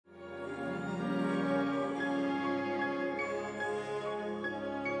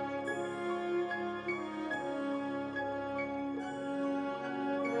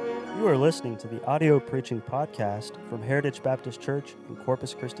You are listening to the audio preaching podcast from Heritage Baptist Church in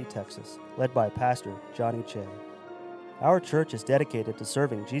Corpus Christi, Texas, led by Pastor Johnny Che. Our church is dedicated to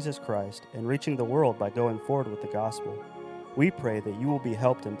serving Jesus Christ and reaching the world by going forward with the gospel. We pray that you will be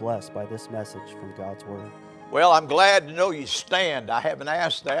helped and blessed by this message from God's Word. Well, I'm glad to know you stand. I haven't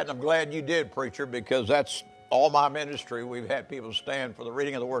asked that, and I'm glad you did, preacher, because that's all my ministry. We've had people stand for the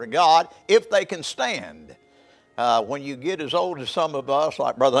reading of the Word of God, if they can stand. When you get as old as some of us,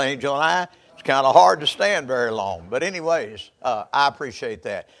 like Brother Angel and I, it's kind of hard to stand very long. But anyways, I appreciate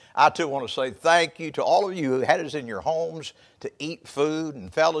that. I, too, want to say thank you to all of you who had us in your homes to eat food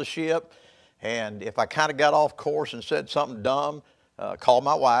and fellowship. And if I kind of got off course and said something dumb, call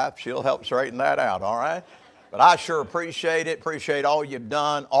my wife. She'll help straighten that out, all right? But I sure appreciate it, appreciate all you've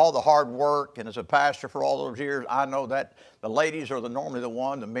done, all the hard work. And as a pastor for all those years, I know that the ladies are normally the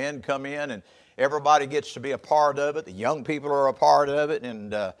one, the men come in and everybody gets to be a part of it. The young people are a part of it.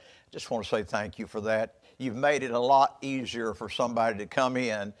 And I just want to say thank you for that. You've made it a lot easier for somebody to come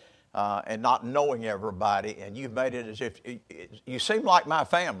in and not knowing everybody. And you've made it as if you seem like my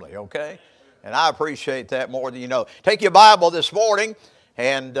family, okay? And I appreciate that more than you know. Take your Bible this morning.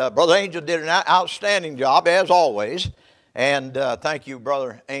 And Brother Angel did an outstanding job, as always. And thank you,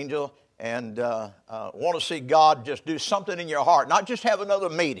 Brother Angel. And want to see God just do something in your heart. Not just have another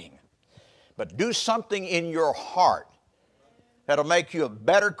meeting, but do something in your heart that'll make you a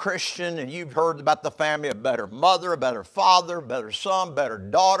better Christian. And you've heard about the family, a better mother, a better father, a better son, better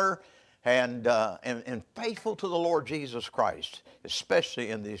daughter, and faithful to the Lord Jesus Christ, especially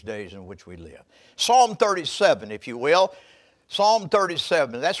in these days in which we live. Psalm 37, if you will. Psalm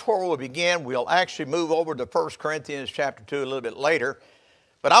 37, that's where we'll begin. We'll actually move over to 1 Corinthians chapter 2 a little bit later.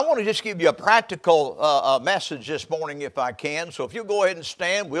 But I want to just give you a practical message this morning if I can. So if you'll go ahead and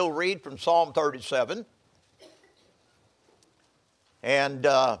stand, we'll read from Psalm 37. And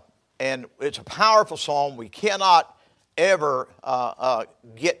it's a powerful psalm. We cannot ever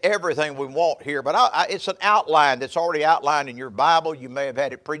get everything we want here. But it's an outline that's already outlined in your Bible. You may have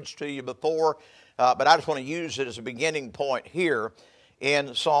had it preached to you before. But I just want to use it as a beginning point here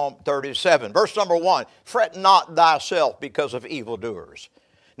in Psalm 37. Verse number 1, fret not thyself because of evildoers,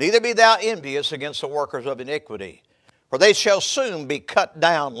 neither be thou envious against the workers of iniquity. For they shall soon be cut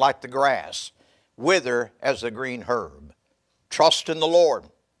down like the grass, wither as the green herb. Trust in the Lord,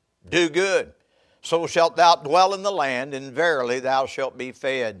 do good, so shalt thou dwell in the land, and verily thou shalt be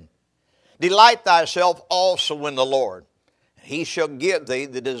fed. Delight thyself also in the Lord. He shall give thee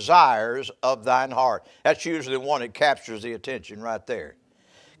the desires of thine heart. That's usually the one that captures the attention right there.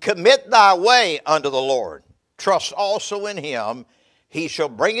 Commit thy way unto the Lord. Trust also in Him. He shall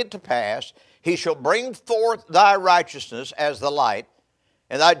bring it to pass. He shall bring forth thy righteousness as the light,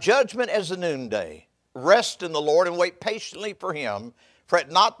 and thy judgment as the noonday. Rest in the Lord and wait patiently for Him.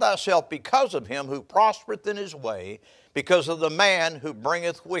 Fret not thyself because of him who prospereth in his way, because of the man who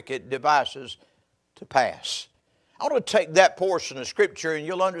bringeth wicked devices to pass. I want to take that portion of Scripture, and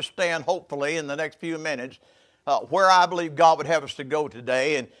you'll understand, hopefully, in the next few minutes, where I believe God would have us to go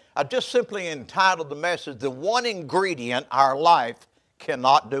today. And I just simply entitled the message, The One Ingredient Our Life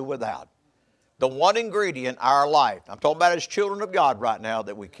Cannot Do Without. The one ingredient our life. I'm talking about as children of God right now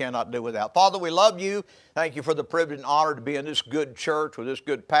that we cannot do without. Father, we love you. Thank you for the privilege and honor to be in this good church with this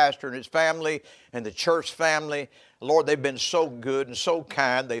good pastor and his family and the church family. Lord, they've been so good and so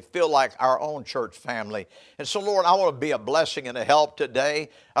kind. They feel like our own church family. And so, Lord, I want to be a blessing and a help today.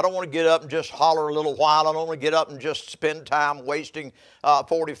 I don't want to get up and just holler a little while. I don't want to get up and just spend time wasting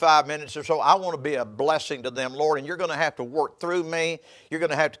 45 minutes or so. I want to be a blessing to them, Lord, and you're going to have to work through me. You're going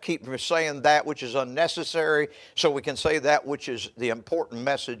to have to keep me saying that which is unnecessary so we can say that which is the important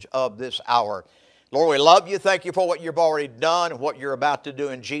message of this hour. Lord, we love you. Thank you for what you've already done and what you're about to do.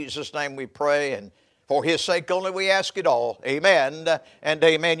 In Jesus' name we pray, and for His sake only we ask it all. Amen and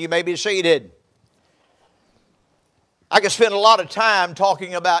amen. You may be seated. I could spend a lot of time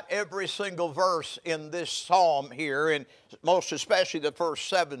talking about every single verse in this psalm here, and most especially the first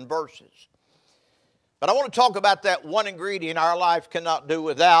 7 verses. But I want to talk about that one ingredient our life cannot do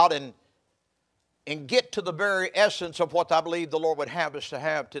without, and get to the very essence of what I believe the Lord would have us to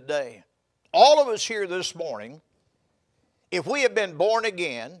have today. All of us here this morning, if we have been born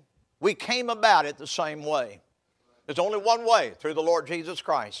again, we came about it the same way. There's only one way, through the Lord Jesus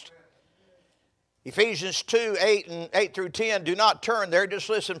Christ. Ephesians 2, 8 through 10, do not turn there, just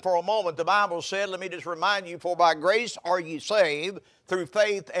listen for a moment. The Bible said, let me just remind you, for by grace are ye saved through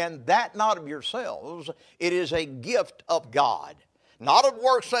faith, and that not of yourselves. It is a gift of God, not of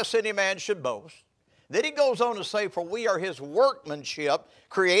works lest any man should boast. Then he goes on to say, for we are His workmanship,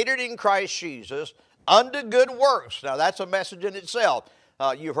 created in Christ Jesus, unto good works. Now that's a message in itself.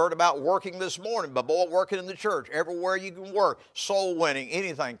 You've heard about working this morning, but boy, working in the church, everywhere you can work, soul winning,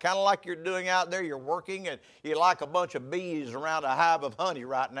 anything. Kind of like you're doing out there, you're working, and you're like a bunch of bees around a hive of honey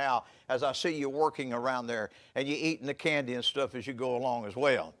right now as I see you working around there, and you're eating the candy and stuff as you go along as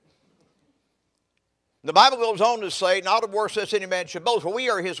well. The Bible goes on to say, not of works lest any man should boast, for we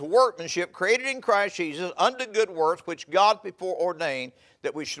are his workmanship, created in Christ Jesus, unto good works, which God before ordained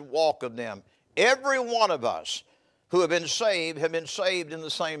that we should walk of them. Every one of us who have been saved in the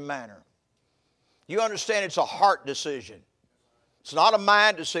same manner. You understand it's a heart decision. It's not a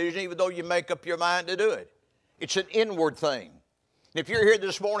mind decision, even though you make up your mind to do it. It's an inward thing. And if you're here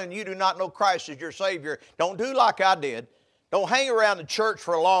this morning and you do not know Christ as your Savior, don't do like I did. Don't hang around the church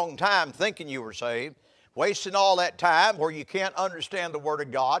for a long time thinking you were saved, wasting all that time where you can't understand the Word of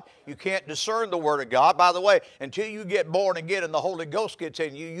God. You can't discern the Word of God. By the way, until you get born again and the Holy Ghost gets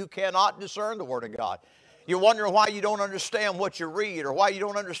in you, you cannot discern the Word of God. You're wondering why you don't understand what you read or why you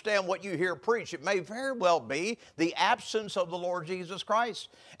don't understand what you hear preached. It may very well be the absence of the Lord Jesus Christ.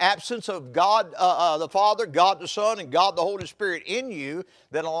 Absence of God the Father, God the Son, and God the Holy Spirit in you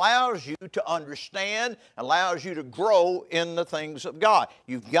that allows you to understand, allows you to grow in the things of God.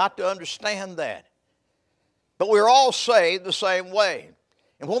 You've got to understand that. But we're all saved the same way.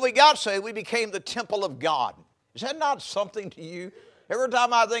 And when we got saved, we became the temple of God. Is that not something to you? Every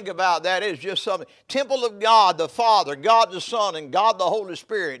time I think about that, it's just something. Temple of God the Father, God the Son, and God the Holy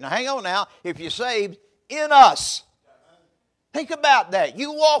Spirit. Now hang on now, if you're saved, in us. Think about that.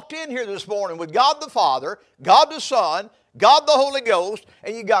 You walked in here this morning with God the Father, God the Son, God the Holy Ghost,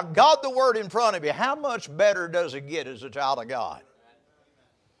 and you got God the Word in front of you. How much better does it get as a child of God?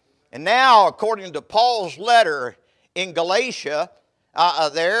 And now, according to Paul's letter in Galatia,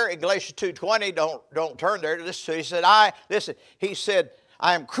 there in Galatians 2:20, don't turn there. Listen, he said,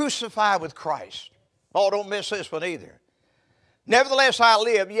 I am crucified with Christ. Oh, don't miss this one either. Nevertheless I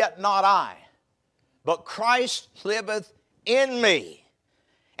live, yet not I, but Christ liveth in me.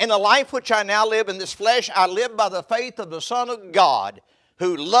 And the life which I now live in this flesh, I live by the faith of the Son of God,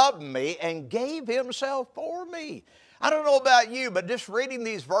 who loved me and gave himself for me. I don't know about you, but just reading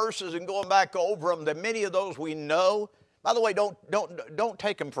these verses and going back over them, that many of those we know. By the way, don't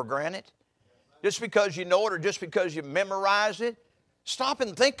take them for granted. Just because you know it or just because you memorize it. Stop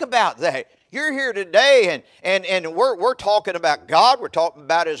and think about that. You're here today and we're talking about God. We're talking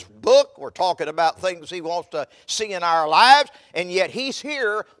about His book. We're talking about things He wants to see in our lives. And yet He's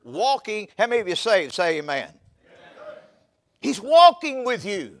here walking. How many of you saved? Say amen. He's walking with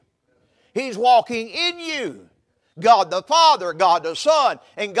you. He's walking in you. God the Father, God the Son,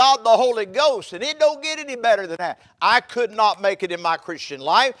 and God the Holy Ghost. And it don't get any better than that. I could not make it in my Christian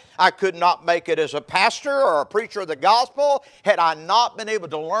life. I could not make it as a pastor or a preacher of the gospel had I not been able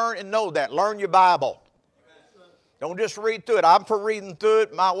to learn and know that. Learn your Bible. Don't just read through it. I'm for reading through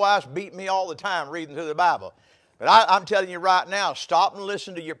it. My wife's beat me all the time reading through the Bible. But I'm telling you right now, stop and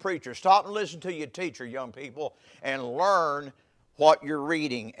listen to your preacher. Stop and listen to your teacher, young people, and learn what you're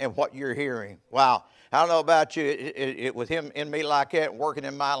reading and what you're hearing. Wow. I don't know about you, with him in me like that, working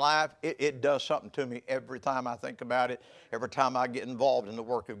in my life, it does something to me every time I think about it, every time I get involved in the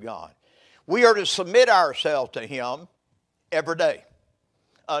work of God. We are to submit ourselves to Him every day,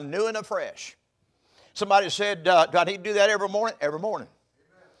 anew and afresh. Somebody said, do I need to do that every morning? Every morning.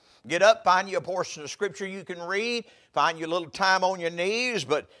 Get up, find you a portion of Scripture you can read, find you a little time on your knees,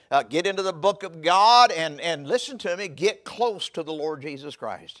 but get into the book of God and listen to me, get close to the Lord Jesus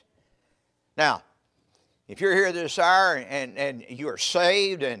Christ. Now, if you're here this hour and you are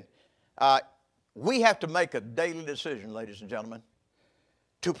saved, and we have to make a daily decision, ladies and gentlemen,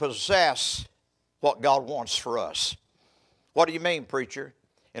 to possess what God wants for us. What do you mean, preacher?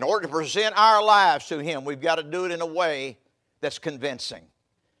 In order to present our lives to Him, we've got to do it in a way that's convincing.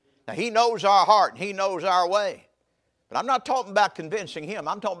 Now, He knows our heart, and He knows our way. But I'm not talking about convincing Him.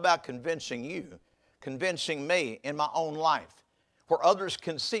 I'm talking about convincing you, convincing me in my own life, where others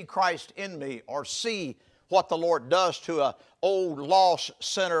can see Christ in me or see what the Lord does to an old lost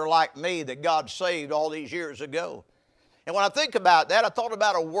sinner like me that God saved all these years ago. And when I think about that, I thought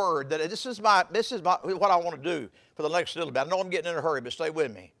about a word that this is what I want to do for the next little bit. I know I'm getting in a hurry, but stay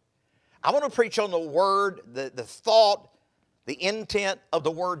with me. I want to preach on the word, the thought, the intent of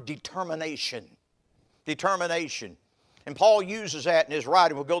the word determination. Determination. And Paul uses that in his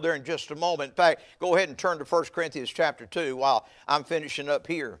writing. We'll go there in just a moment. In fact, go ahead and turn to 1 Corinthians chapter 2 while I'm finishing up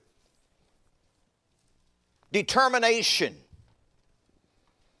here. Determination.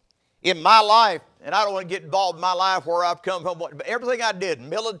 In my life, and I don't want to get involved in my life where I've come from, but everything I did,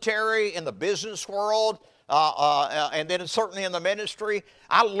 military, in the business world, and then certainly in the ministry,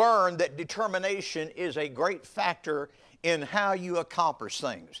 I learned that determination is a great factor in how you accomplish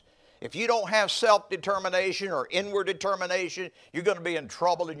things. If you don't have self-determination or inward determination, you're going to be in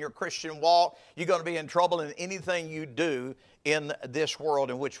trouble in your Christian walk. You're going to be in trouble in anything you do in this world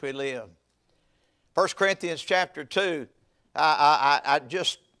in which we live. 1 Corinthians chapter 2,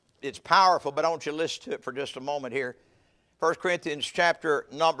 it's powerful, but I want you to listen to it for just a moment here. 1 Corinthians chapter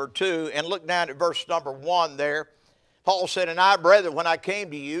number 2, and look down at verse number 1 there. Paul said, "And I, brethren, when I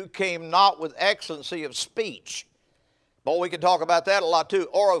came to you, came not with excellency of speech." Boy, we can talk about that a lot too.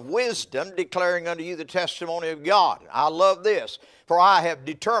 "Or of wisdom, declaring unto you the testimony of God." I love this. "For I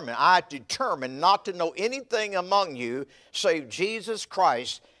determined not to know anything among you save Jesus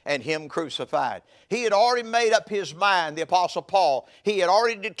Christ and Him crucified." He had already made up his mind, the Apostle Paul. He had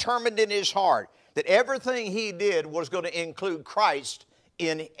already determined in his heart that everything he did was going to include Christ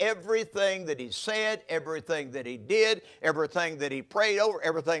in everything that he said, everything that he did, everything that he prayed over,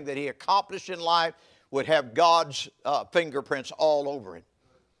 everything that he accomplished in life would have God's fingerprints all over it.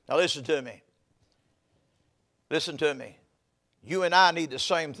 Now listen to me. Listen to me. You and I need the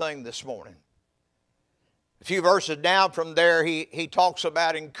same thing this morning. A few verses down from there, he talks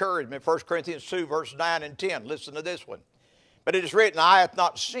about encouragement. 1 Corinthians 2, verse 9 and 10. Listen to this one. "But it is written, eye hath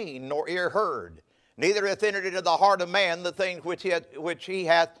not seen, nor ear heard, neither hath entered into the heart of man the things which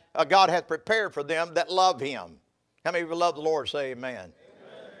God hath prepared for them that love Him." How many of you love the Lord? Say amen.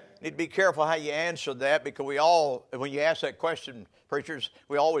 You need to be careful how you answer that, because when you ask that question, preachers,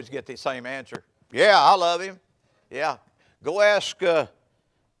 we always get the same answer. Yeah, I love Him. Yeah. Go ask the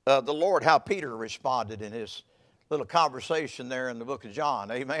Lord how Peter responded in his little conversation there in the book of John.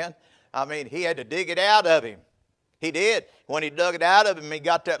 Amen. I mean, he had to dig it out of him. He did. When he dug it out of him, he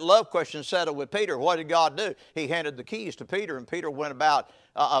got that love question settled with Peter. What did God do? He handed the keys to Peter, and Peter went about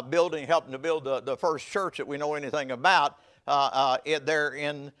helping to build the first church that we know anything about there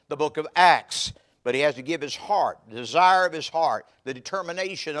in the book of Acts. But he has to give his heart, the desire of his heart, the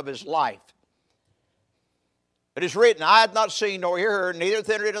determination of his life. "It is written, eye hath not seen nor ear heard, neither hath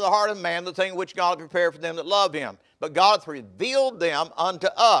entered into the heart of man the thing which God hath prepared for them that love Him. But God hath revealed them unto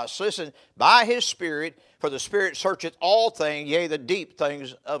us," listen, "by His Spirit, for the Spirit searcheth all things, yea, the deep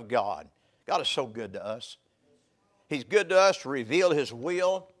things of God." God is so good to us. He's good to us to reveal His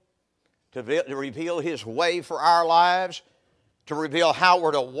will, to reveal His way for our lives, to reveal how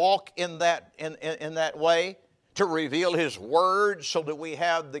we're to walk in that way, to reveal His Word so that we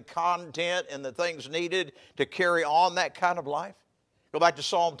have the content and the things needed to carry on that kind of life. Go back to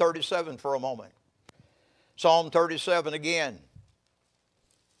Psalm 37 for a moment. Psalm 37 again.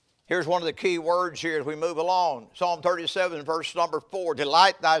 Here's one of the key words here as we move along. Psalm 37, verse number 4.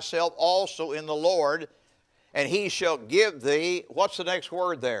 "Delight thyself also in the Lord, and He shall give thee," what's the next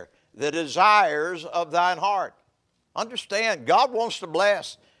word there? "The desires of thine heart." Understand, God wants to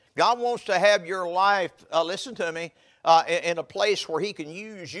bless. God wants to have your life, listen to me, in a place where He can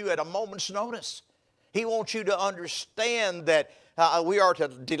use you at a moment's notice. He wants you to understand that we are to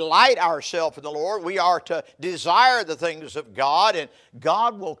delight ourselves in the Lord. We are to desire the things of God, and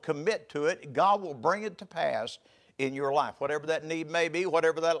God will commit to it. God will bring it to pass in your life. Whatever that need may be,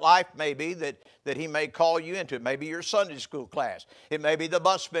 whatever that life may be that He may call you into. It may be your Sunday school class. It may be the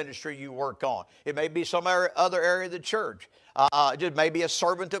bus ministry you work on. It may be some other area of the church. It may be a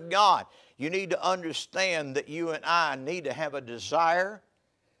servant of God. You need to understand that you and I need to have a desire.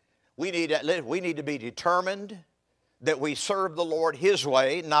 We need to be determined that we serve the Lord His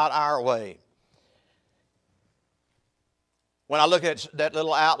way, not our way. When I look at that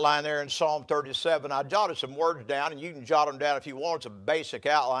little outline there in Psalm 37, I jotted some words down, and you can jot them down if you want. It's a basic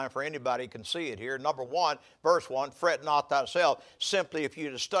outline for anybody who can see it here. Number 1, verse 1, "Fret not thyself." Simply, if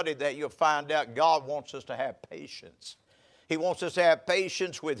you study that, you'll find out God wants us to have patience. He wants us to have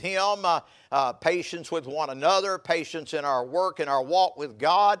patience with Him, patience with one another, patience in our work and our walk with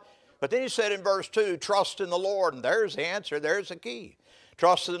God. But then He said in verse 2, "Trust in the Lord," and there's the answer, there's the key.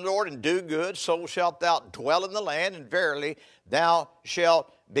 "Trust in the Lord and do good, so shalt thou dwell in the land, and verily thou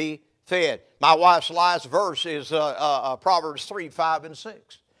shalt be fed." My wife's last verse is Proverbs 3, 5, and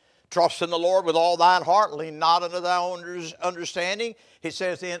 6. "Trust in the Lord with all thine heart, lean not unto thy own understanding." He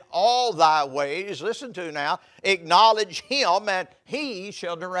says, "In all thy ways," listen to now, "acknowledge Him, and He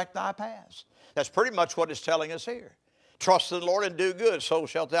shall direct thy paths." That's pretty much what it's telling us here. Trust in the Lord and do good, so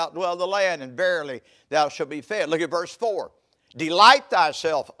shalt thou dwell in the land, and verily thou shalt be fed. Look at verse 4. "Delight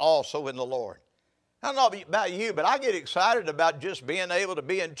thyself also in the Lord." I don't know about you, but I get excited about just being able to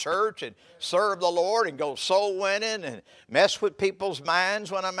be in church and serve the Lord and go soul winning and mess with people's minds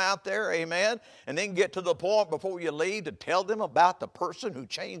when I'm out there, amen? And then get to the point before you leave to tell them about the person who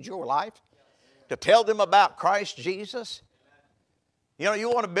changed your life, to tell them about Christ Jesus. You know,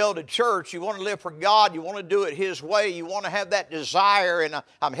 you want to build a church, you want to live for God, you want to do it His way, you want to have that desire, and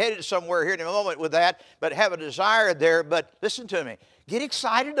I'm headed somewhere here in a moment with that, but have a desire there. But listen to me, get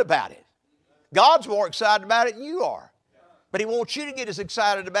excited about it. God's more excited about it than you are. But He wants you to get as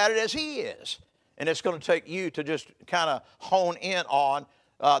excited about it as He is. And it's going to take you to just kind of hone in on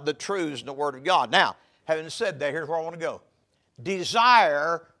the truths in the Word of God. Now, having said that, here's where I want to go.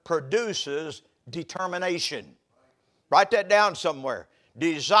 Desire produces determination. Write that down somewhere.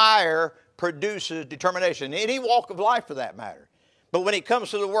 Desire produces determination. Any walk of life for that matter. But when it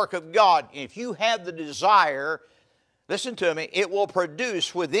comes to the work of God, if you have the desire, listen to me, it will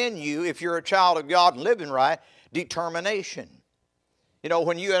produce within you, if you're a child of God and living right, determination. You know,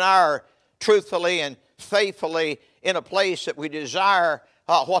 when you and I are truthfully and faithfully in a place that we desire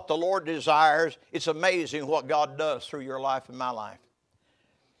what the Lord desires, it's amazing what God does through your life and my life.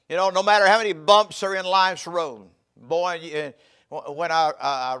 You know, no matter how many bumps are in life's road, boy, when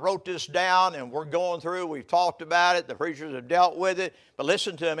I wrote this down and we're going through, we've talked about it, the preachers have dealt with it, but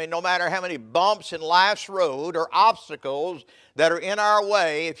listen to me, no matter how many bumps in life's road or obstacles that are in our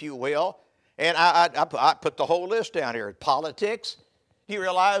way, if you will, and I put the whole list down here. Politics. Do you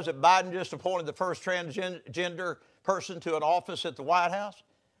realize that Biden just appointed the first transgender person to an office at the White House?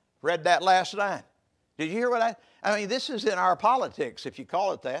 Read that last night. Did you hear what I mean, this is in our politics, if you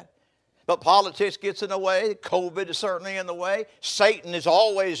call it that. But politics gets in the way. COVID is certainly in the way. Satan is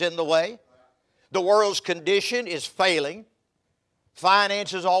always in the way. The world's condition is failing.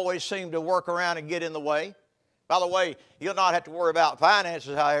 Finances always seem to work around and get in the way. By the way, you'll not have to worry about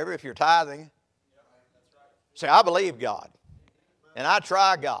finances, however, if you're tithing. Say, I believe God. And I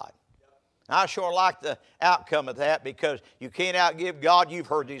try God. I sure like the outcome of that because you can't outgive God. You've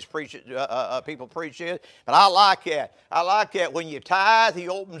heard these people preach it, but I like that. I like that. When you tithe, He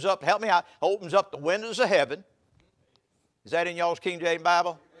opens up, help me out, opens up the windows of heaven. Is that in y'all's King James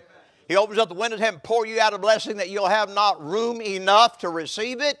Bible? Amen. He opens up the windows of heaven, pour you out a blessing that you'll have not room enough to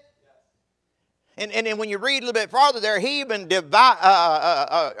receive it. And then when you read a little bit farther there, He even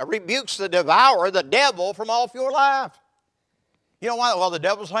rebukes the devourer, the devil, from off your life. You know why? Well, the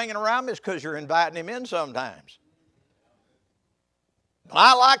devil's hanging around me. It's because you're inviting him in sometimes.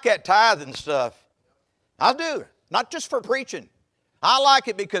 I like that tithing stuff. I do. Not just for preaching. I like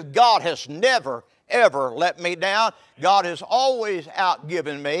it because God has never, ever let me down. God has always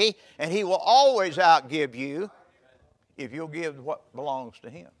outgiven me, and He will always outgive you if you'll give what belongs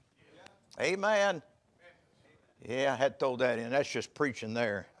to Him. Amen. Yeah, I had to throw that in. That's just preaching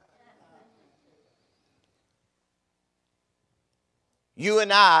there. You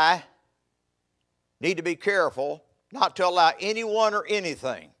and I need to be careful not to allow anyone or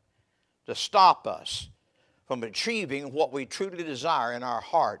anything to stop us from achieving what we truly desire in our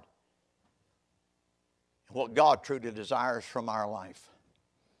heart and what God truly desires from our life.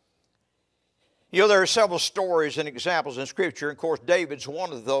 You know, there are several stories and examples in Scripture. Of course, David's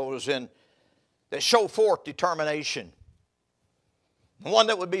one of those that show forth determination. One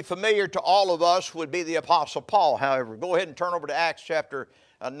that would be familiar to all of us would be the Apostle Paul, however. Go ahead and turn over to Acts chapter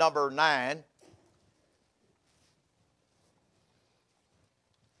number 9.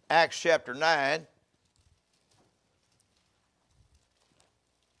 Acts chapter 9.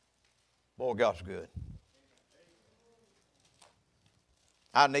 Boy, God's good.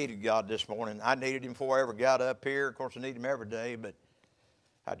 I needed God this morning. I needed Him before I ever got up here. Of course, I need Him every day, but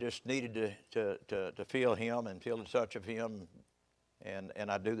I just needed to feel Him and feel the touch of Him. And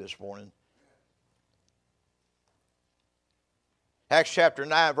I do this morning. Acts chapter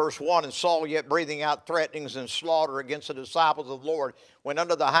 9, verse 1, and Saul, yet breathing out threatenings and slaughter against the disciples of the Lord, went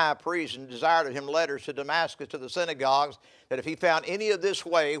unto the high priest and desired of him letters to Damascus to the synagogues, that if he found any of this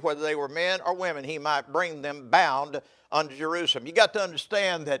way, whether they were men or women, he might bring them bound unto Jerusalem. You got to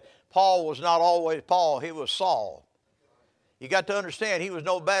understand that Paul was not always Paul, he was Saul. You got to understand he was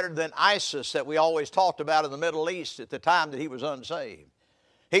no better than ISIS that we always talked about in the Middle East at the time that he was unsaved.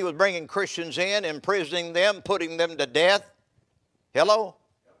 He was bringing Christians in, imprisoning them, putting them to death. Hello?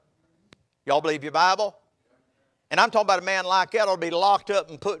 Y'all believe your Bible? And I'm talking about a man like that will be locked up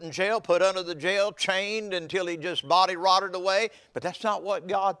and put in jail, put under the jail, chained until he just body rotted away. But that's not what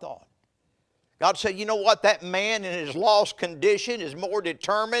God thought. God said, you know what? That man in his lost condition is more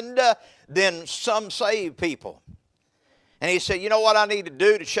determined than some saved people. And he said, you know what I need to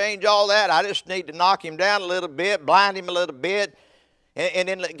do to change all that? I just need to knock him down a little bit, blind him a little bit, and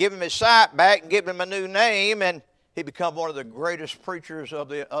then give him his sight back and give him a new name, and he become one of the greatest preachers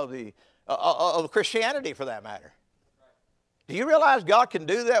of Christianity, for that matter. Do you realize God can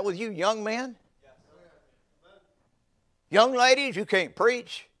do that with you young men? Young ladies, you can't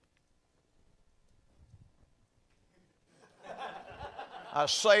preach. I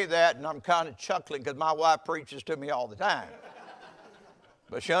say that and I'm kind of chuckling because my wife preaches to me all the time.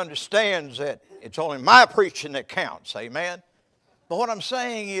 But she understands that it's only my preaching that counts, amen? But what I'm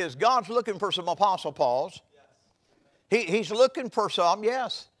saying is God's looking for some Apostle Pauls. He's looking for some,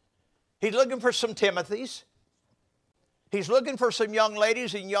 yes. He's looking for some Timothys. He's looking for some young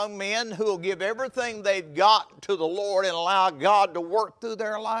ladies and young men who will give everything they've got to the Lord and allow God to work through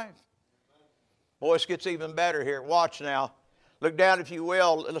their life. Boy, it gets even better here. Watch now. Look down, if you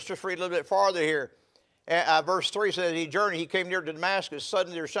will. Let's just read a little bit farther here. Verse 3 says, he journeyed, he came near to Damascus.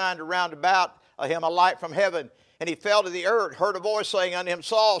 Suddenly there shined around about him a light from heaven. And he fell to the earth, heard a voice saying unto him,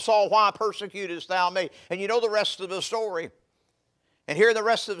 Saul, Saul, why persecutest thou me? And you know the rest of the story. And here the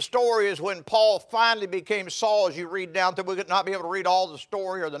rest of the story is when Paul finally became Saul, as you read down through. We could not be able to read all the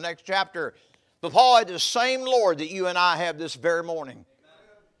story or the next chapter. But Paul had the same Lord that you and I have this very morning.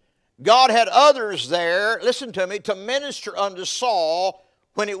 God had others there, listen to me, to minister unto Saul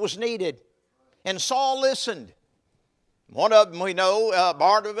when it was needed. And Saul listened. One of them we know,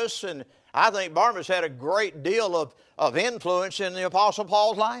 Barnabas, and I think Barnabas had a great deal of influence in the Apostle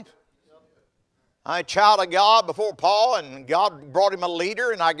Paul's life. A child of God before Paul, and God brought him a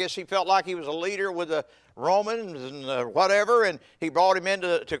leader, and I guess he felt like he was a leader with the Romans and whatever, and he brought him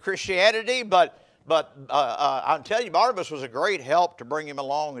into Christianity. But I'm telling you, Barnabas was a great help to bring him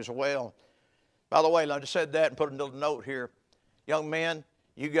along as well. By the way, I just said that and put a little note here. Young men,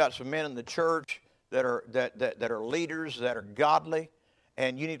 you got some men in the church that are leaders, that are godly,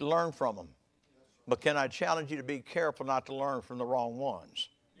 and you need to learn from them. But can I challenge you to be careful not to learn from the wrong ones?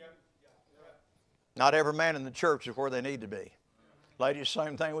 Not every man in the church is where they need to be. Ladies,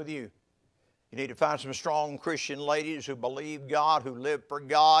 same thing with you. You need to find some strong Christian ladies who believe God, who live for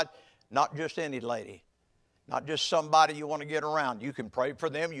God. Not just any lady. Not just somebody you want to get around. You can pray for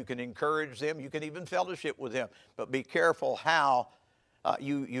them. You can encourage them. You can even fellowship with them. But be careful how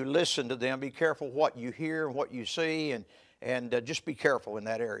you listen to them. Be careful what you hear and what you see. And just be careful in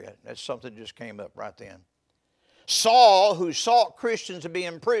that area. That's something that just came up right then. Saul, who sought Christians to be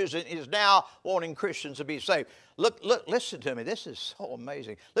in prison, is now wanting Christians to be saved. Look, listen to me. This is so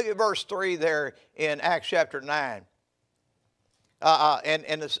amazing. Look at verse 3 there in Acts chapter 9.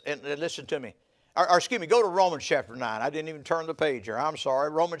 And listen to me. Or excuse me, go to Romans chapter 9. I didn't even turn the page here. I'm sorry.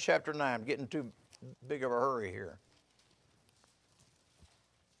 Romans chapter 9. I'm getting too big of a hurry here.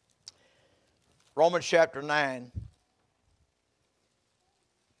 Romans chapter 9.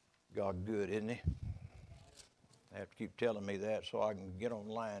 God good, isn't he? I have to keep telling me that so I can get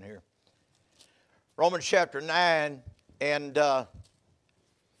online here. Romans chapter 9, and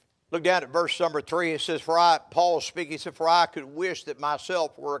look down at verse number 3. It says, Paul speaking, he said, For I could wish that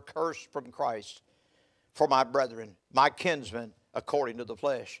myself were accursed from Christ for my brethren, my kinsmen, according to the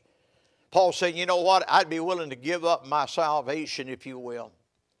flesh. Paul said, you know what? I'd be willing to give up my salvation, if you will.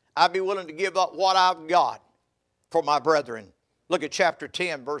 I'd be willing to give up what I've got for my brethren. Look at chapter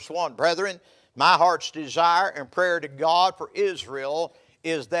 10, verse 1. Brethren, my heart's desire and prayer to God for Israel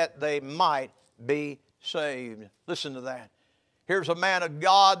is that they might be saved. Listen to that. Here's a man of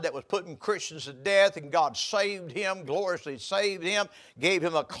God that was putting Christians to death, and God saved him, gloriously saved him, gave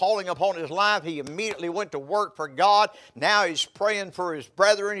him a calling upon his life. He immediately went to work for God. Now he's praying for his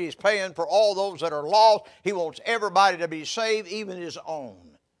brethren. He's praying for all those that are lost. He wants everybody to be saved, even his own.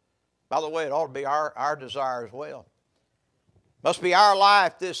 By the way, it ought to be our desire as well. Must be our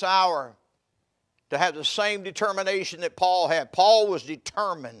life this hour to have the same determination that Paul had. Paul was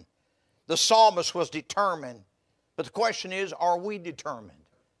determined. The psalmist was determined. But the question is, are we determined?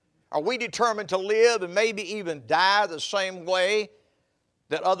 Are we determined to live and maybe even die the same way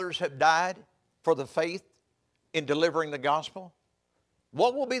that others have died for the faith in delivering the gospel?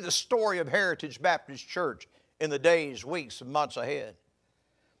 What will be the story of Heritage Baptist Church in the days, weeks, and months ahead?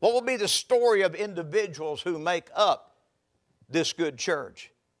 What will be the story of individuals who make up this good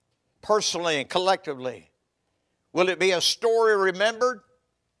church? Personally and collectively. Will it be a story remembered?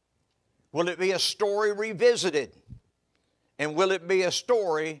 Will it be a story revisited? And will it be a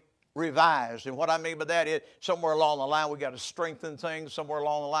story revised? And what I mean by that is somewhere along the line we've got to strengthen things. Somewhere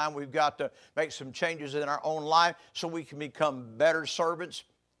along the line we've got to make some changes in our own life so we can become better servants,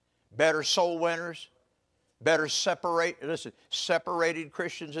 better soul winners, better separated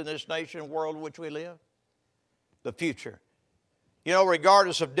Christians in this nation and world in which we live. The future. You know,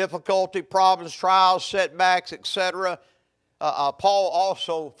 regardless of difficulty, problems, trials, setbacks, etc., Paul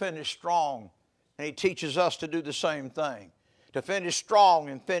also finished strong. And he teaches us to do the same thing. To finish strong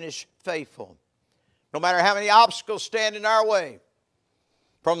and finish faithful. No matter how many obstacles stand in our way,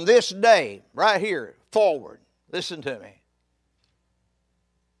 from this day, right here, forward, listen to me.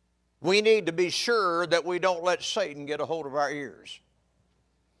 We need to be sure that we don't let Satan get a hold of our ears.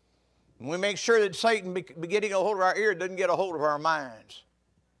 And we make sure that Satan be getting a hold of our ear, doesn't get a hold of our minds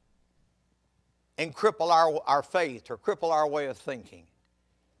and cripple our faith or cripple our way of thinking.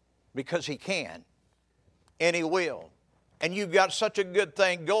 Because he can, and he will. And you've got such a good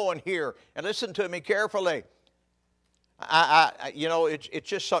thing going here. And listen to me carefully. It's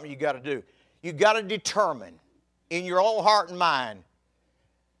just something you got to do. You got to determine in your own heart and mind.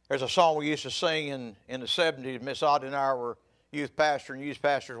 There's a song we used to sing in the 70s. Miss Audrey and I were youth pastor and youth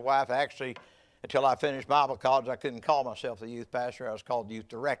pastor's wife. Actually, until I finished Bible college, I couldn't call myself the youth pastor. I was called youth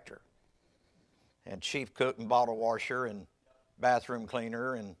director. And chief cook and bottle washer and bathroom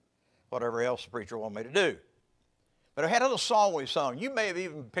cleaner and whatever else the preacher wanted me to do. But I had a little song we sung. You may have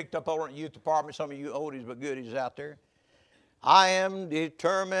even picked up over in the youth department, some of you oldies but goodies out there. I am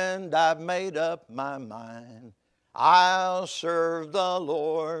determined, I've made up my mind. I'll serve the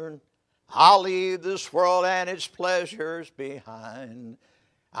Lord. I'll leave this world and its pleasures behind.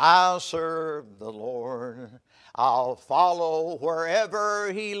 I'll serve the Lord. I'll follow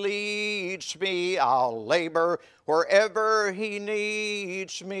wherever he leads me. I'll labor wherever he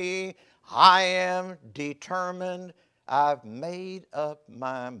needs me. I am determined. I've made up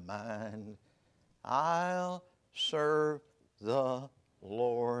my mind. I'll serve the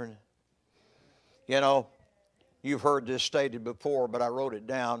Lord. You know, you've heard this stated before, but I wrote it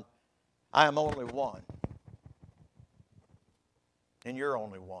down. I am only one. And you're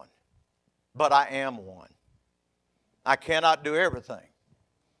only one. But I am one. I cannot do everything,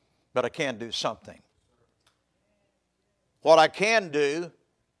 but I can do something. What I can do,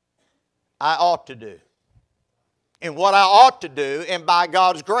 I ought to do. And what I ought to do, and by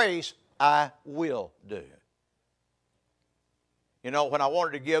God's grace, I will do. You know, when I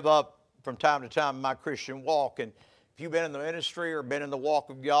wanted to give up from time to time my Christian walk, and if you've been in the ministry or been in the walk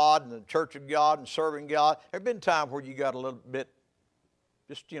of God and the church of God and serving God, there have been times where you got a little bit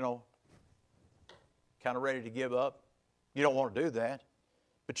just, kind of ready to give up. You don't want to do that,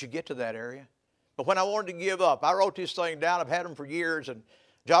 but you get to that area. But when I wanted to give up, I wrote this thing down. I've had them for years and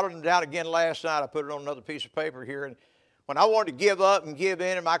jotted them down again last night. I put it on another piece of paper here. And when I wanted to give up and give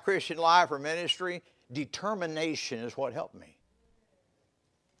in my Christian life or ministry, determination is what helped me.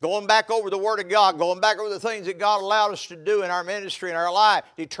 Going back over the Word of God, going back over the things that God allowed us to do in our ministry and our life,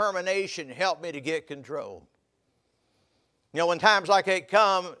 determination helped me to get control. You know, when times like that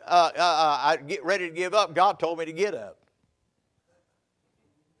come, I get ready to give up, God told me to get up.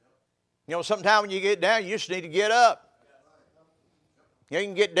 You know, sometimes when you get down, you just need to get up. You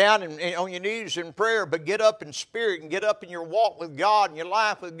can get down and on your knees in prayer, but get up in spirit and get up in your walk with God and your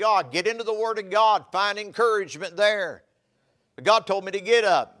life with God. Get into the Word of God. Find encouragement there. But God told me to get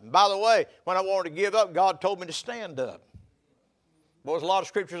up. And by the way, when I wanted to give up, God told me to stand up. Well, there's a lot of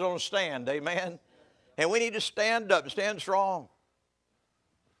scriptures on stand, amen? And we need to stand up and stand strong.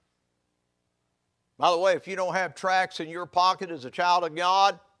 By the way, if you don't have tracts in your pocket as a child of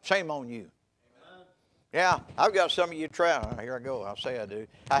God, shame on you. Amen. Yeah, I've got some of you tracts. Here I go. I'll say I do.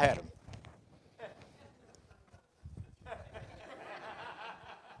 I had them.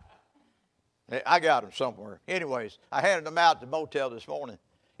 I got them somewhere. Anyways, I handed them out at the motel this morning.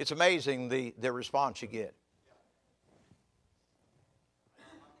 It's amazing the response you get.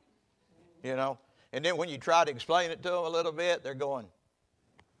 You know? And then when you try to explain it to them a little bit, they're going,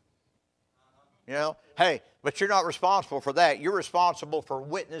 hey, but you're not responsible for that. You're responsible for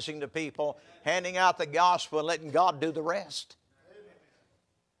witnessing to people, handing out the gospel, and letting God do the rest.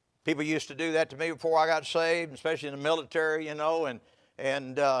 People used to do that to me before I got saved, especially in the military,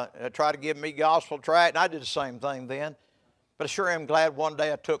 and try to give me gospel tract. And I did the same thing then. But I sure am glad one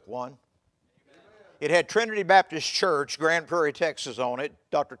day I took one. It had Trinity Baptist Church, Grand Prairie, Texas on it.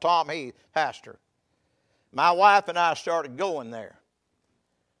 Dr. Tom Heath, pastor. My wife and I started going there.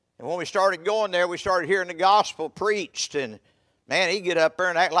 And when we started going there, we started hearing the gospel preached. And, man, he'd get up there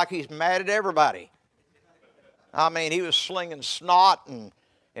and act like he's mad at everybody. I mean, he was slinging snot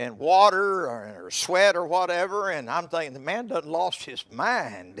and water or sweat or whatever. And I'm thinking, the man done lost his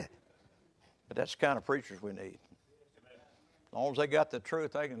mind. But that's the kind of preachers we need. As long as they got the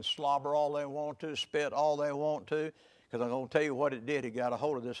truth, they can slobber all they want to, spit all they want to. Because I'm going to tell you what it did. It got a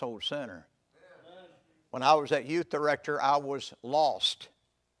hold of this whole center. When I was that youth director, I was lost.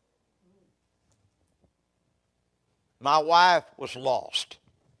 My wife was lost.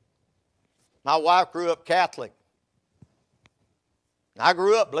 My wife grew up Catholic. I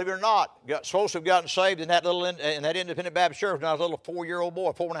grew up, believe it or not, supposed to have gotten saved in that independent Baptist church when I was a little 4-year-old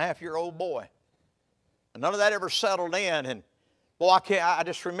boy, 4.5-year-old boy. And none of that ever settled in. And boy, I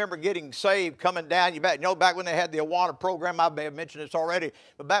just remember getting saved, coming down. Back when they had the Awana program, I may have mentioned this already,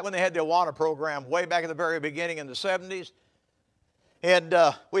 but back when they had the Awana program, way back in the very beginning in the 70s, And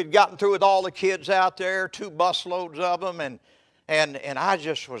we'd gotten through with all the kids out there, 2 busloads of them, and I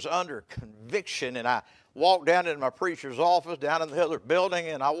just was under conviction. And I walked down into my preacher's office down in the other building,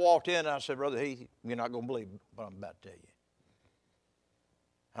 and I walked in and I said, Brother Heath, you're not going to believe what I'm about to tell you.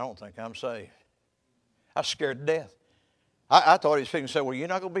 I don't think I'm saved. I was scared to death. I thought he was fixing to say, well, you're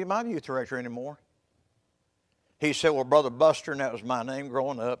not going to be my youth director anymore. He said, well, Brother Buster, and that was my name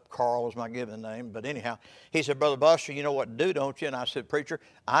growing up. Carl was my given name. But anyhow, he said, Brother Buster, you know what to do, don't you? And I said, Preacher,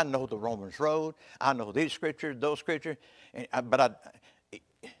 I know the Romans Road. I know these scriptures, those scriptures.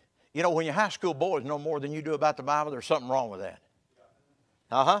 You know, when your high school boys know more than you do about the Bible, there's something wrong with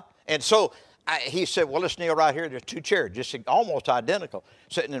that. And so he said, well, let's kneel right here. There's 2 chairs, just almost identical,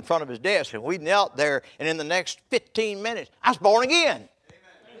 sitting in front of his desk. And we knelt there, and in the next 15 minutes, I was born again.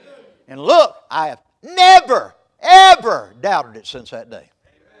 Amen. And look, I have never, ever doubted it since that day.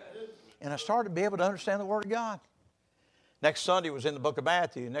 Amen. And I started to be able to understand the Word of God. Next Sunday was in the book of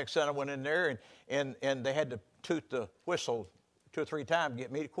Matthew. Next Sunday I went in there, and they had to toot the whistle 2 or 3 times to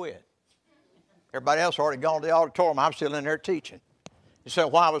get me to quit. Everybody else already gone to the auditorium. I'm still in there teaching. You say,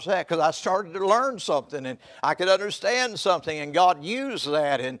 why was that? Because I started to learn something, and I could understand something, and God used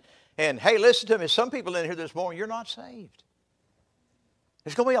that. And hey, listen to me. Some people in here this morning, you're not saved.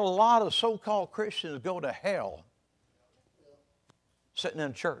 There's going to be a lot of so-called Christians go to hell sitting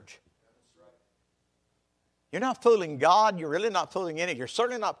in church. You're not fooling God. You're really not fooling any. You're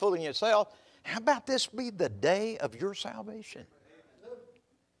certainly not fooling yourself. How about this be the day of your salvation?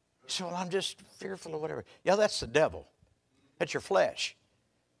 You say, well, I'm just fearful or whatever. Yeah, that's the devil. That's your flesh.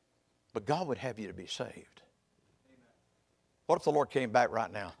 But God would have you to be saved. What if the Lord came back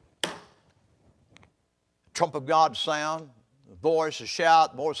right now? Trump of God sound, the voice, a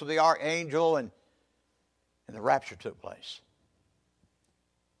shout, voice of the archangel, and the rapture took place.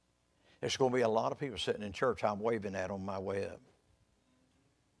 There's going to be a lot of people sitting in church I'm waving at on my way up.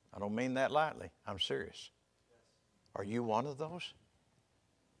 I don't mean that lightly. I'm serious. Are you one of those?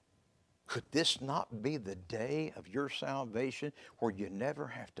 Could this not be the day of your salvation where you never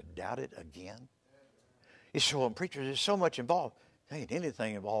have to doubt it again? You say, well, preacher, there's so much involved. There ain't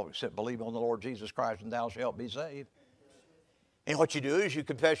anything involved except believe on the Lord Jesus Christ and thou shalt be saved. And what you do is you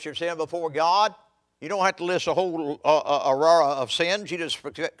confess your sin before God. You don't have to list a whole aurora of sins. You just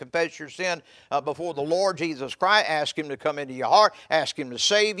confess your sin before the Lord Jesus Christ. Ask Him to come into your heart. Ask Him to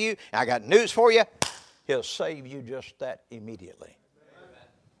save you. I got news for you. He'll save you just that immediately.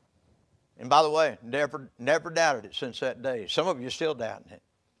 And by the way, never doubted it since that day. Some of you are still doubting it.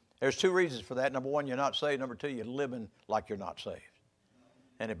 There's 2 reasons for that. Number 1, you're not saved. Number 2, you're living like you're not saved.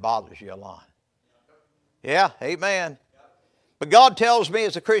 And it bothers you a lot. Yeah, amen. But God tells me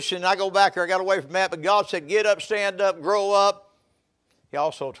as a Christian, and I go back there, I got away from that, but God said, get up, stand up, grow up. He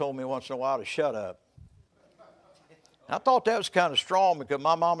also told me once in a while to shut up. I thought that was kind of strong because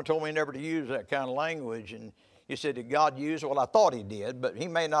my mama told me never to use that kind of language. And you said, did God use it? Well, I thought He did, but He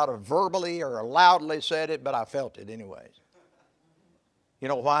may not have verbally or loudly said it, but I felt it anyways. You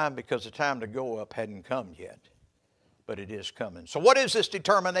know why? Because the time to go up hadn't come yet, but it is coming. So what is this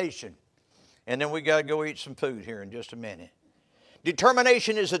determination? And then we got to go eat some food here in just a minute.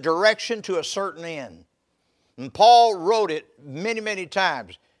 Determination is a direction to a certain end. And Paul wrote it many, many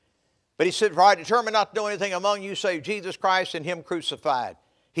times. But he said, for I determined not to know anything among you save Jesus Christ and Him crucified.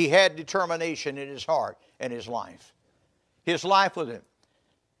 He had determination in his heart and his life. His life was it.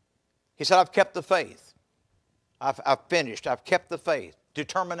 He said, I've kept the faith. I've finished. I've kept the faith.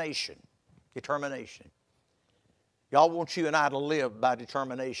 Determination. Determination. God wants you and I to live by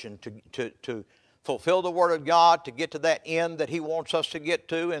determination, to fulfill the Word of God, to get to that end that He wants us to get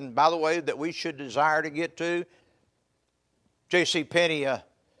to, and by the way, that we should desire to get to. J.C. Penney,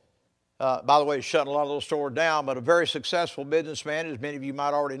 by the way, is shutting a lot of those stores down, but a very successful businessman, as many of you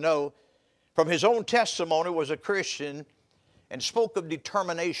might already know, from his own testimony was a Christian and spoke of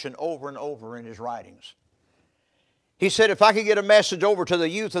determination over and over in his writings. He said, if I could get a message over to the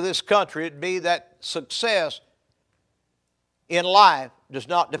youth of this country, it'd be that success in life does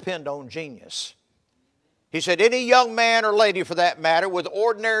not depend on genius. He said, any young man or lady for that matter with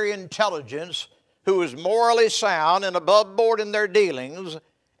ordinary intelligence who is morally sound and above board in their dealings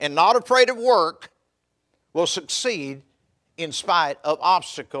and not afraid of work will succeed in spite of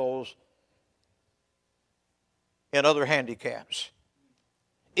obstacles and other handicaps.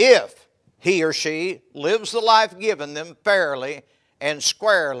 If he or she lives the life given them fairly and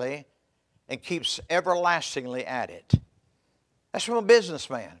squarely and keeps everlastingly at it. That's from a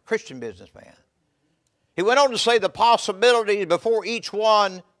businessman, Christian businessman. He went on to say the possibilities before each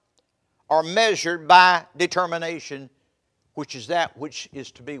one are measured by determination, which is that which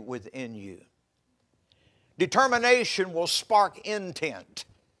is to be within you. Determination will spark intent.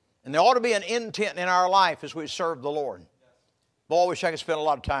 And there ought to be an intent in our life as we serve the Lord. Boy, I wish I could spend a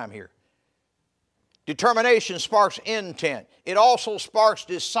lot of time here. Determination sparks intent. It also sparks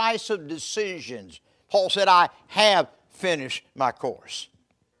decisive decisions. Paul said, I have finished my course.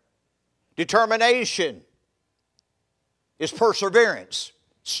 Determination is perseverance,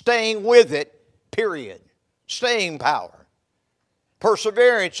 staying with it, period. Staying power.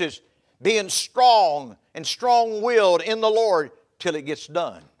 Perseverance is being strong and strong-willed in the Lord till it gets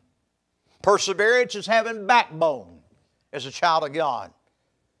done. Perseverance is having backbone as a child of God.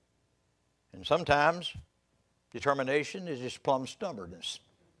 And sometimes determination is just plumb stubbornness,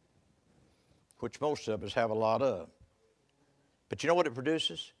 which most of us have a lot of. But you know what it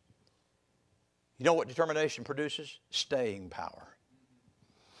produces? You know what determination produces? Staying power.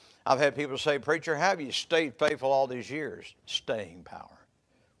 I've had people say, preacher, how have you stayed faithful all these years? Staying power.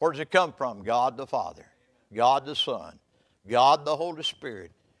 Where does it come from? God the Father, God the Son, God the Holy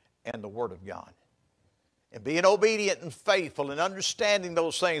Spirit, and the Word of God. And being obedient and faithful and understanding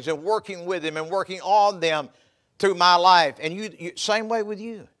those things and working with Him and working on them through my life. And you same way with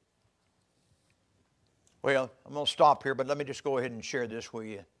you. Well, I'm going to stop here, but let me just go ahead and share this with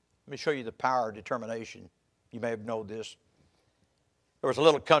you. Let me show you the power of determination. You may have known this. There was a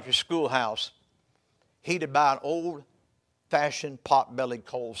little country schoolhouse heated by an old-fashioned pot-bellied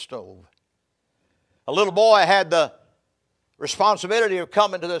coal stove. A little boy had the responsibility of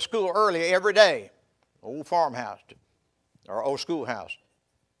coming to the school early every day. Old farmhouse or old schoolhouse.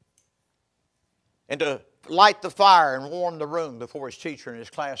 And to light the fire and warm the room before his teacher and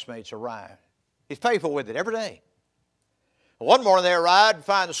his classmates arrived. He's faithful with it every day. One morning they arrived and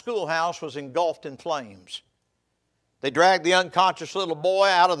find the schoolhouse was engulfed in flames. They dragged the unconscious little boy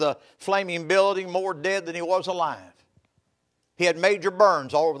out of the flaming building more dead than he was alive. He had major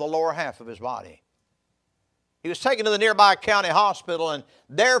burns all over the lower half of his body. He was taken to the nearby county hospital, and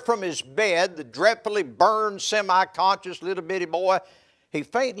there from his bed, the dreadfully burned, semi-conscious little bitty boy, he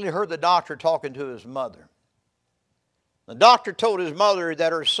faintly heard the doctor talking to his mother. The doctor told his mother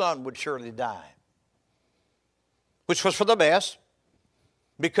that her son would surely die, which was for the best,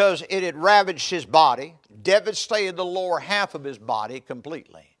 because it had ravaged his body, devastated the lower half of his body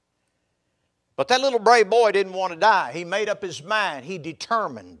completely. But that little brave boy didn't want to die. He made up his mind. He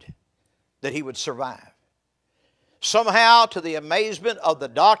determined that he would survive. Somehow, to the amazement of the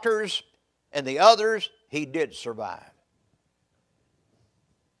doctors and the others, he did survive.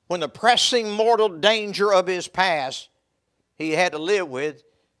 When the pressing mortal danger of his past he had to live with,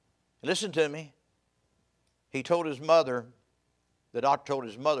 listen to me, he told his mother, the doctor told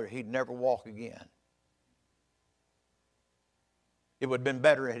his mother he'd never walk again. It would have been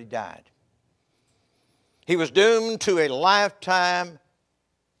better had he died. He was doomed to a lifetime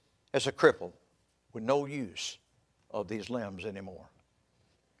as a cripple with no use of these limbs anymore.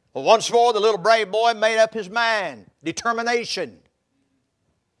 Well, once more, the little brave boy made up his mind. Determination.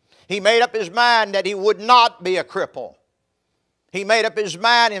 He made up his mind that he would not be a cripple. He made up his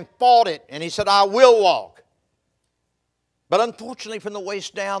mind and fought it, and he said, I will walk. But unfortunately, from the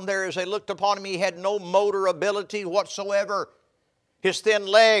waist down there, as they looked upon him, he had no motor ability whatsoever. His thin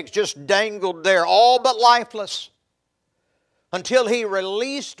legs just dangled there, all but lifeless, until he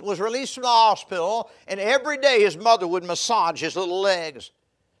was released from the hospital, and every day his mother would massage his little legs.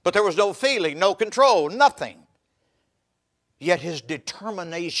 But there was no feeling, no control, nothing. Yet his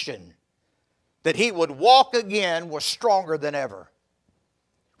determination that he would walk again was stronger than ever.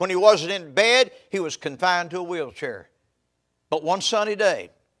 When he wasn't in bed, he was confined to a wheelchair. But one sunny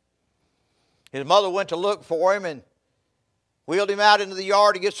day, his mother went to look for him and wheeled him out into the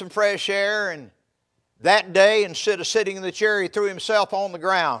yard to get some fresh air, and that day, instead of sitting in the chair, he threw himself on the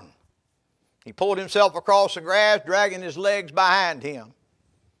ground. He pulled himself across the grass, dragging his legs behind him.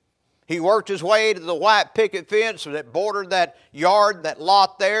 He worked his way to the white picket fence that bordered that yard, that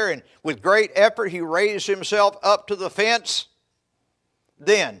lot there, and with great effort, he raised himself up to the fence.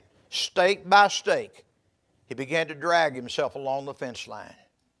 Then, stake by stake, he began to drag himself along the fence line.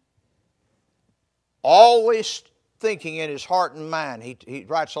 Always thinking in his heart and mind, he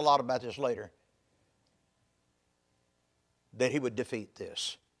writes a lot about this later, that he would defeat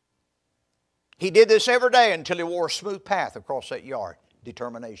this. He did this every day until he wore a smooth path across that yard.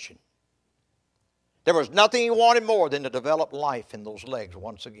 Determination. There was nothing he wanted more than to develop life in those legs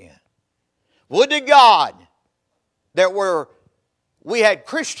once again. Would to God that we had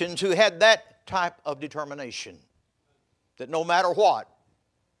Christians who had that type of determination. That no matter what,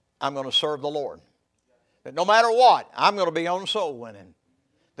 I'm going to serve the Lord. That no matter what, I'm going to be on soul winning.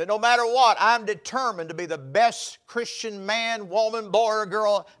 that no matter what, I'm determined to be the best Christian man, woman, boy, or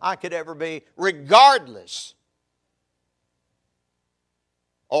girl I could ever be, regardless.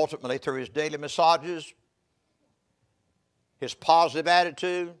 Ultimately, through his daily massages, his positive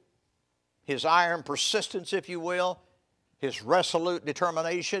attitude, his iron persistence, if you will, his resolute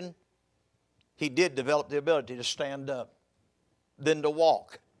determination, he did develop the ability to stand up, then to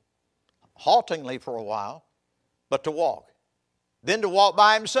walk, haltingly for a while, but to walk, then to walk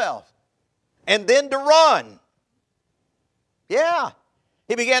by himself, and then to run. Yeah.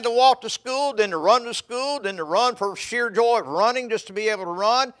 He began to walk to school, then to run to school, then to run for sheer joy of running, just to be able to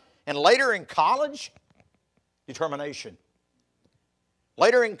run. And later in college, determination.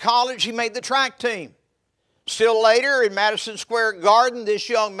 Later in college, he made the track team. Still later, in Madison Square Garden, this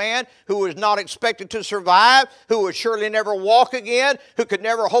young man who was not expected to survive, who would surely never walk again, who could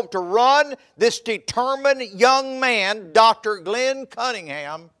never hope to run, this determined young man, Dr. Glenn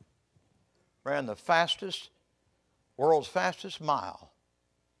Cunningham, ran the world's fastest mile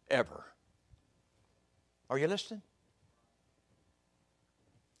ever. Are you listening?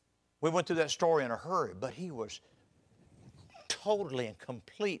 We went through that story in a hurry, but he was totally and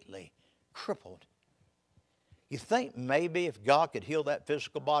completely crippled. You think maybe if God could heal that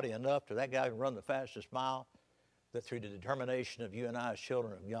physical body enough to that guy could run the fastest mile, that through the determination of you and I as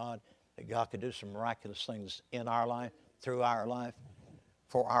children of God, that God could do some miraculous things in our life, through our life,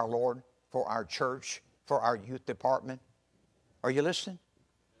 for our Lord, for our church, for our youth department. Are you listening?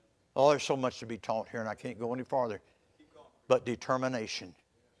 Oh, there's so much to be taught here, and I can't go any farther. But determination.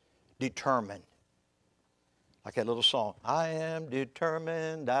 Determined. Like that little song, I am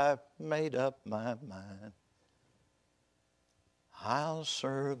determined, I've made up my mind. I'll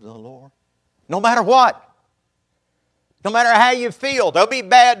serve the Lord. No matter what. No matter how you feel. There'll be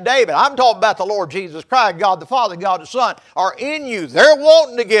bad days, but I'm talking about the Lord Jesus Christ, God the Father, God the Son, are in you. They're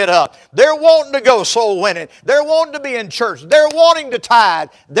wanting to get up. They're wanting to go soul winning. They're wanting to be in church. They're wanting to tithe.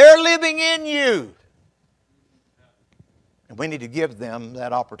 They're living in you. And we need to give them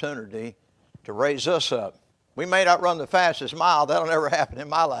that opportunity to raise us up. We may not run the fastest mile. That'll never happen in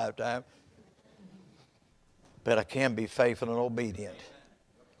my lifetime. But I can be faithful and obedient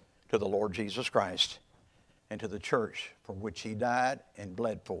to the Lord Jesus Christ and to the church for which He died and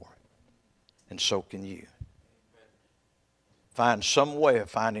bled for. And so can you. Find some way of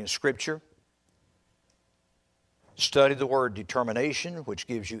finding Scripture. Study the word determination, which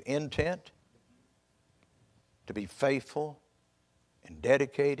gives you intent to be faithful and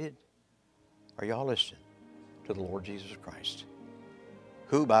dedicated. Are y'all listening? To the Lord Jesus Christ.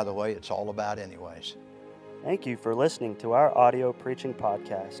 Who, by the way, it's all about anyways. Thank you for listening to our audio preaching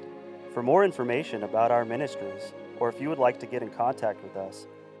podcast. For more information about our ministries, or if you would like to get in contact with us,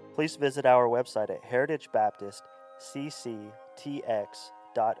 please visit our website at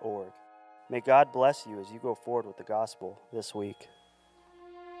heritagebaptistcctx.org. May God bless you as you go forward with the gospel this week.